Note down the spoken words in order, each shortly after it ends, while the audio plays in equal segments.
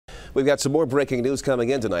We've got some more breaking news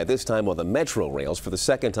coming in tonight, this time on the Metro rails. For the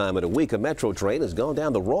second time in a week, a Metro train has gone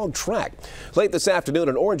down the wrong track. Late this afternoon,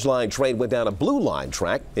 an Orange Line train went down a Blue Line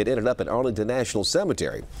track. It ended up at Arlington National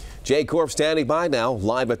Cemetery. Jay Korf standing by now,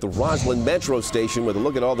 live at the Roslyn Metro station with a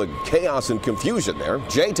look at all the chaos and confusion there.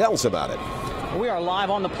 Jay, tell us about it. We are live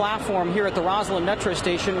on the platform here at the Roslyn Metro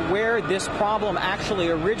station where this problem actually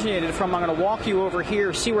originated from. I'm going to walk you over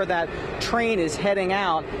here, see where that train is heading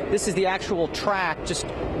out. This is the actual track just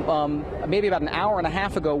maybe about an hour and a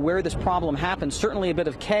half ago where this problem happened. Certainly a bit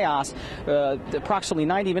of chaos. Approximately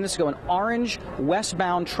 90 minutes ago, an orange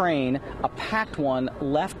westbound train, a packed one,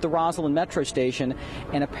 left the Roslyn Metro station,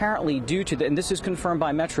 and apparently due to, and this is confirmed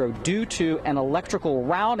by Metro, due to an electrical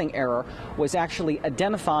routing error, was actually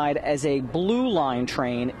identified as a Blue Line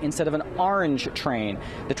train instead of an orange train.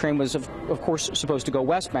 The train was, of course, supposed to go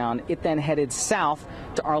westbound. It then headed south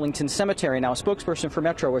to Arlington Cemetery. Now, a spokesperson for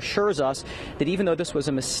Metro assures us that even though this was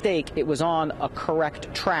a mistake, it was on a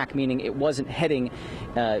correct track, meaning it wasn't heading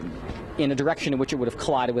in a direction in which it would have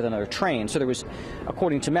collided with another train. So there was,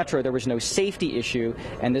 according to Metro, there was no safety issue,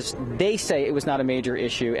 and they say it was not a major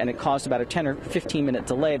issue, and it caused about a 10 or 15 minute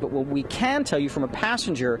delay. But what we can tell you from a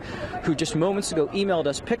passenger who just moments ago emailed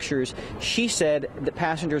us pictures, she said that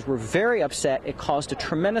passengers were very upset. It caused a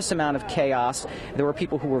tremendous amount of chaos. There were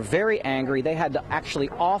people who were very angry. They had to actually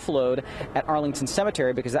offload at Arlington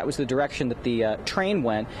Cemetery because that was the direction that the train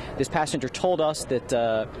went. This passenger told us that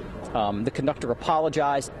the conductor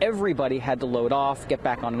apologized. Everybody had to load off, get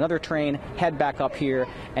back on another train, head back up here,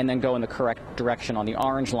 and then go in the correct direction on the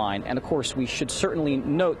Orange Line. And of course, we should certainly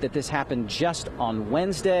note that this happened just on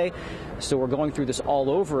Wednesday, so we're going through this all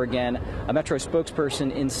over again. A Metro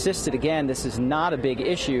spokesperson insisted again this is not a big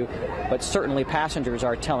issue, but certainly passengers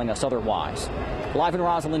are telling us otherwise. Live in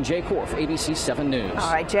Roslyn, Jay Korf, ABC 7 News.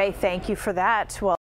 All right, Jay, thank you for that. Well.